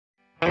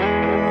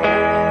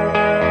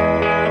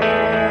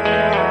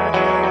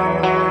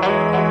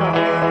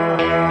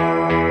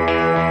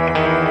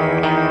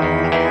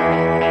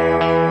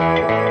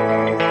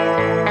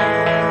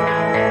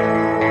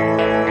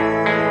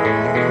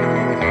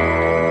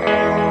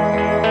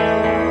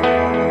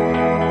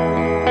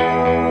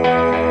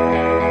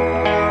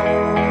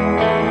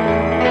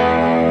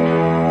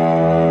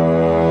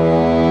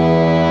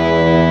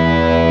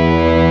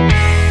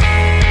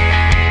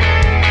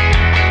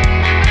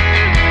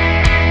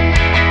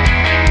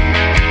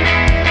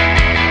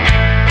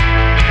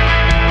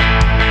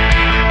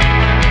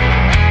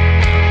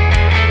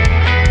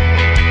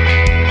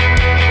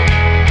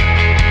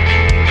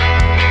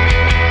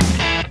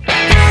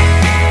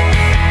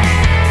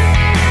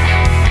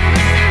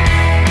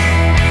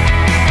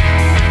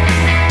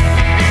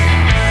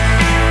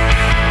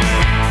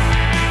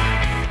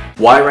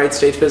Why Wright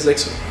State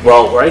Physics?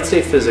 Well, Wright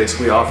State Physics,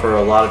 we offer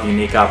a lot of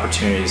unique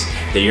opportunities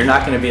that you're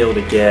not going to be able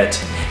to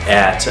get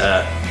at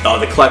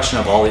the collection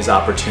of all these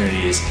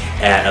opportunities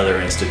at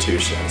other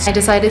institutions. I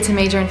decided to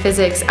major in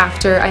physics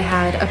after I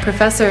had a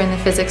professor in the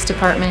physics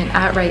department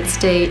at Wright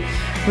State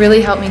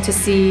really helped me to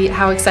see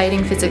how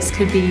exciting physics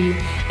could be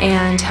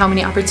and how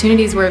many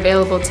opportunities were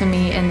available to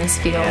me in this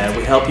field. And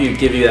we help you,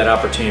 give you that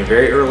opportunity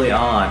very early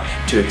on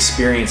to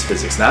experience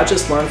physics, not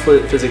just learn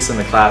physics in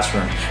the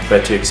classroom,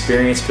 but to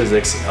experience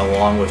physics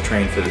along with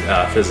trained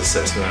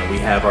physicists. And we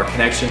have our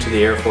connection to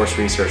the Air Force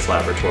Research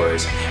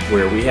Laboratories,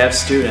 where we have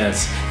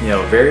students,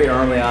 very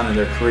early on in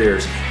their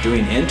careers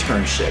doing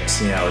internships,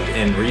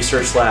 in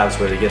research labs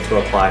where they get to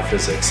apply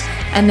physics.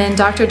 And then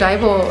Dr.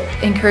 Deibel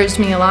encouraged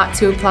me a lot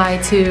to apply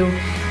to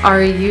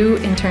REU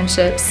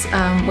internships,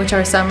 which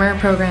are summer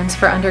programs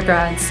for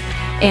undergrads.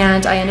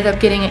 And I ended up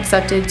getting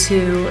accepted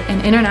to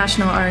an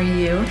international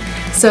REU,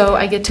 so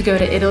I get to go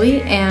to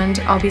Italy and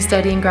I'll be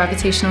studying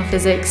gravitational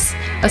physics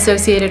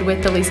associated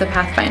with the LISA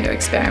Pathfinder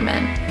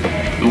experiment.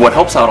 What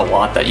helps out a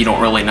lot that you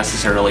don't really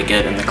necessarily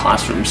get in the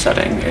classroom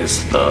setting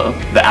is the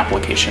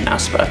application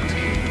aspect.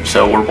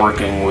 So we're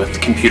working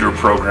with computer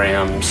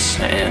programs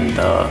and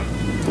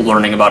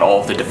learning about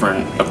all of the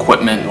different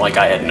equipment. Like,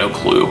 I had no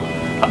clue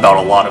about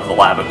a lot of the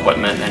lab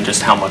equipment and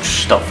just how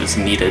much stuff is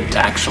needed to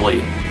actually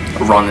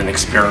run an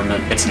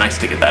experiment. It's nice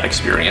to get that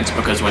experience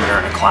because when you're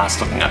in a class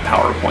looking at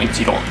PowerPoints,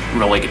 you don't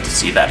really get to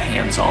see that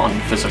hands-on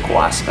physical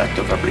aspect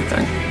of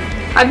everything.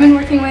 I've been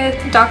working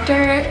with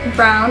Dr.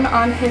 Brown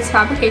on his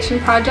fabrication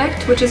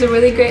project, which is a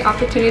really great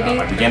opportunity.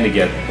 I began to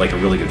get a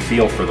really good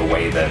feel for the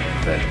way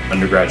that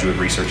undergraduate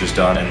research is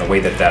done and the way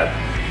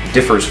that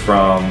differs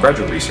from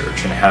graduate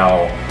research, and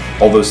how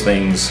all those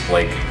things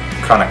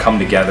kind of come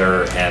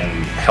together and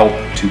help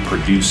to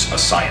produce a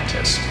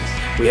scientist.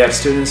 We have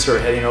students who are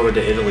heading over to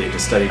Italy to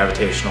study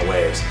gravitational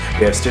waves.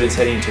 We have students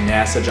heading to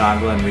NASA John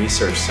Glenn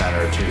Research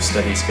Center to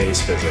study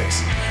space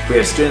physics. We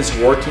have students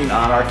working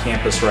on our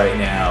campus right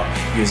now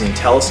using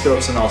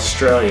telescopes in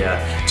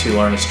Australia to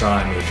learn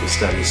astronomy, to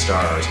study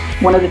stars.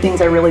 One of the things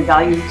I really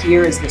value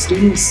here is the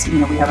students.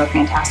 We have a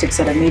fantastic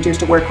set of majors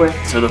to work with.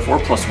 So the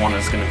 4+1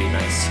 is going to be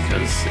nice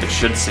because it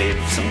should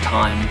save some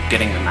time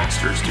getting the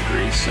master's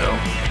degree. So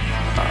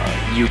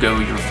you go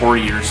your 4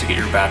 years to get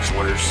your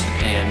bachelor's,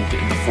 and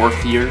in the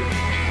 4th year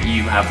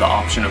you have the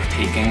option of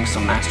taking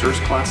some master's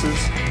classes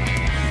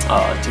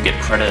to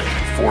get credit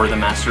for the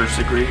master's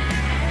degree.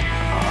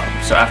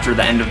 So after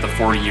the end of the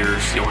 4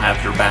 years, you'll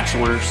have your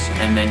bachelor's,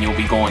 and then you'll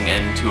be going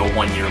into a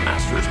 1-year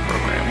master's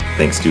program. I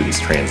think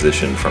students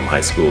transition from high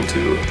school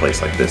to a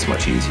place like this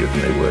much easier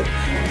than they would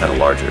at a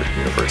larger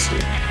university.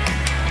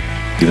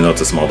 Even though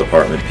it's a small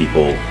department,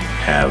 people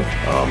have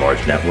a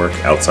large network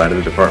outside of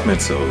the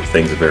department, so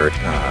things are very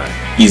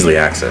easily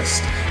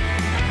accessed.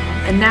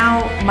 And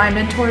now my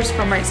mentors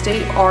from Wright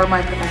State are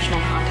my professional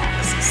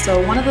contacts.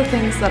 So one of the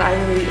things that I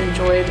really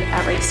enjoyed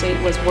at Wright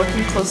State was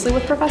working closely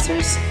with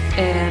professors.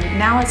 And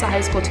now as a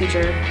high school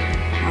teacher,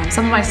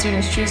 some of my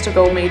students choose to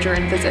go major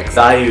in physics.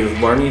 Value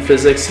learning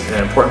physics,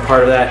 an important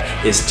part of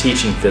that is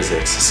teaching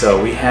physics.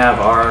 So we have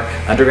our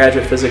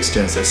undergraduate physics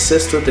students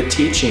assist with the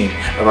teaching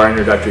of our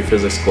introductory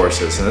physics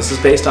courses. And this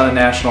is based on a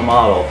national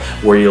model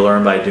where you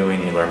learn by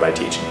doing, you learn by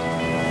teaching.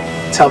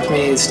 It's helped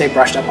me stay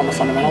brushed up on the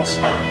fundamentals,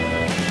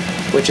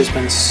 which has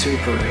been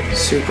super,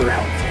 super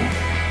helpful.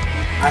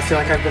 I feel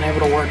like I've been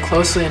able to work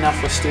closely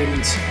enough with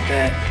students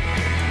that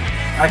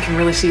I can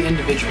really see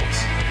individuals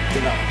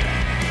developing.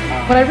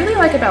 What I really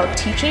like about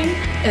teaching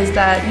is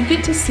that you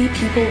get to see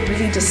people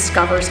really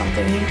discover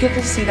something. You get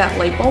to see that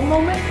light bulb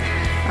moment,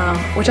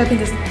 which I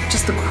think is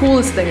just the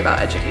coolest thing about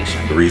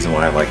education. The reason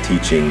why I like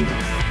teaching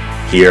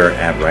here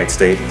at Wright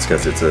State is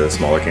because it's a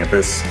smaller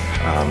campus,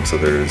 so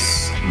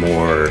there's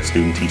more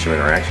student-teacher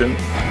interaction.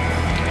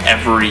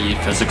 Every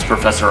physics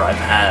professor I've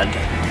had,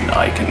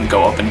 I can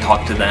go up and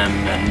talk to them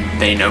and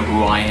they know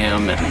who I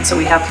am. And so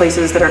we have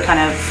places that are kind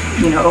of,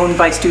 owned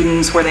by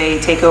students where they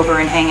take over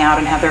and hang out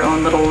and have their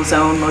own little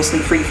zone, mostly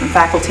free from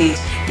faculty.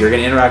 You're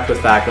going to interact with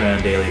faculty on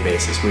a daily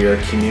basis. We are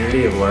a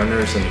community of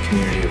learners and a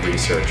community of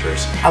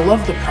researchers. I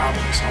love the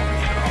problem solving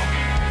of it all.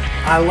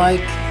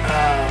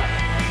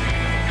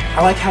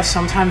 I like how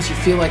sometimes you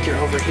feel like you're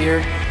over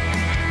here,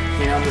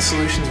 the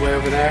solution's way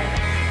over there.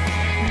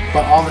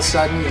 But all of a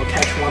sudden you'll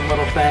catch one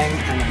little thing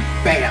and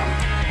then bam!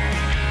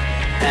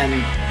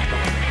 And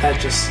that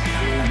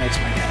makes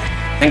my day.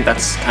 I think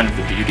that's kind of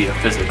the beauty of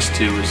physics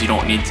too, is you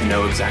don't need to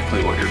know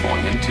exactly what you're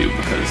going into,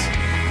 because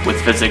with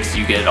physics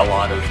you get a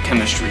lot of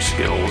chemistry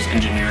skills,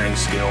 engineering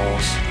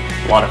skills,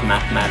 a lot of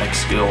mathematics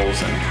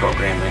skills and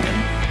programming,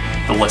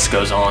 and the list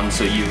goes on,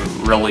 so you're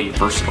really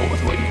versatile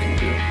with what you can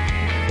do.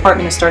 The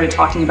department has started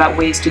talking about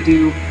ways to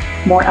do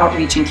more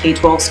outreach in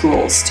K-12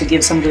 schools to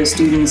give some of those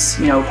students,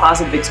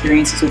 positive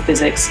experiences with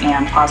physics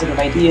and positive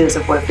ideas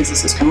of what a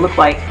physicist can look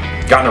like.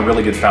 Gotten a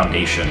really good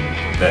foundation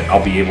that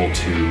I'll be able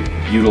to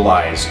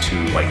utilize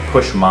to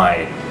push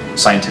my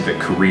scientific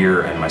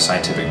career and my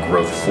scientific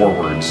growth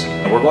forwards.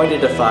 And we're going to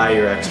defy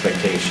your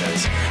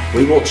expectations.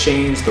 We will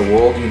change the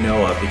world you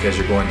know of because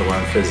you're going to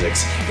learn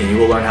physics, and you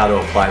will learn how to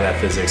apply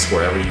that physics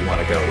wherever you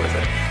want to go with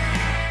it.